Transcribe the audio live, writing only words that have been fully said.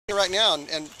Right now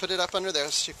and put it up under there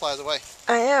so she flies away.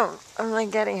 I am. I'm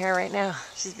like getting her right now.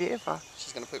 She's beautiful.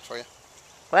 She's going to poop for you.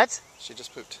 What? She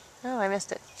just pooped. Oh, I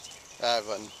missed it. That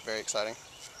wasn't very exciting.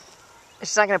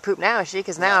 She's not going to poop now, is she?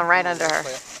 Because now I'm right under her.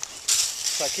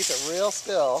 So I keep it real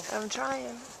still. I'm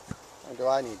trying. Or do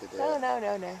I need to do No, it? no.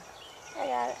 I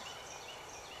got it.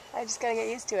 I just got to get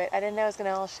used to it. I didn't know it was going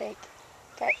to all shake.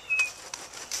 Okay.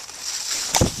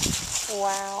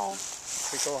 Wow.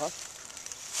 Pretty cool, huh?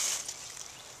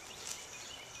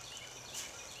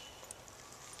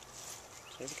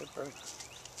 She's a good bird.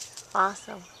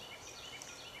 Awesome.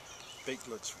 Beak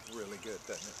looks really good,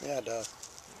 doesn't it? Yeah, it does.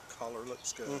 Color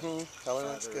looks good. Color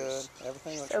looks good.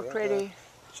 Everything looks So real pretty. good.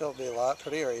 She'll be a lot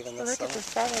prettier even this Look summer. at the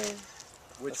feathers.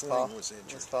 Which This wing fall. was injured?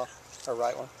 This fall. Her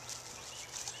right one.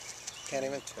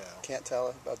 Can't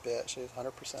tell a bit. She's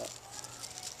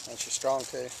 100%. And she's strong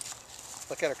too.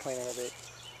 Look at her cleaning her beak.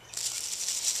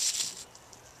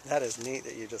 That is neat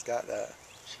that you just got that.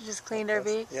 She just cleaned her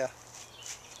beak? Yeah.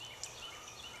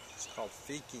 It's called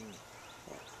feeking.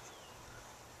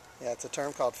 Yeah, it's a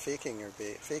term called feeking a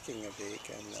beak,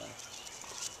 and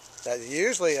that's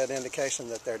usually an indication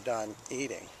that they're done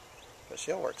eating. But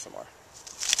she'll work some more.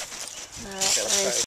 All right,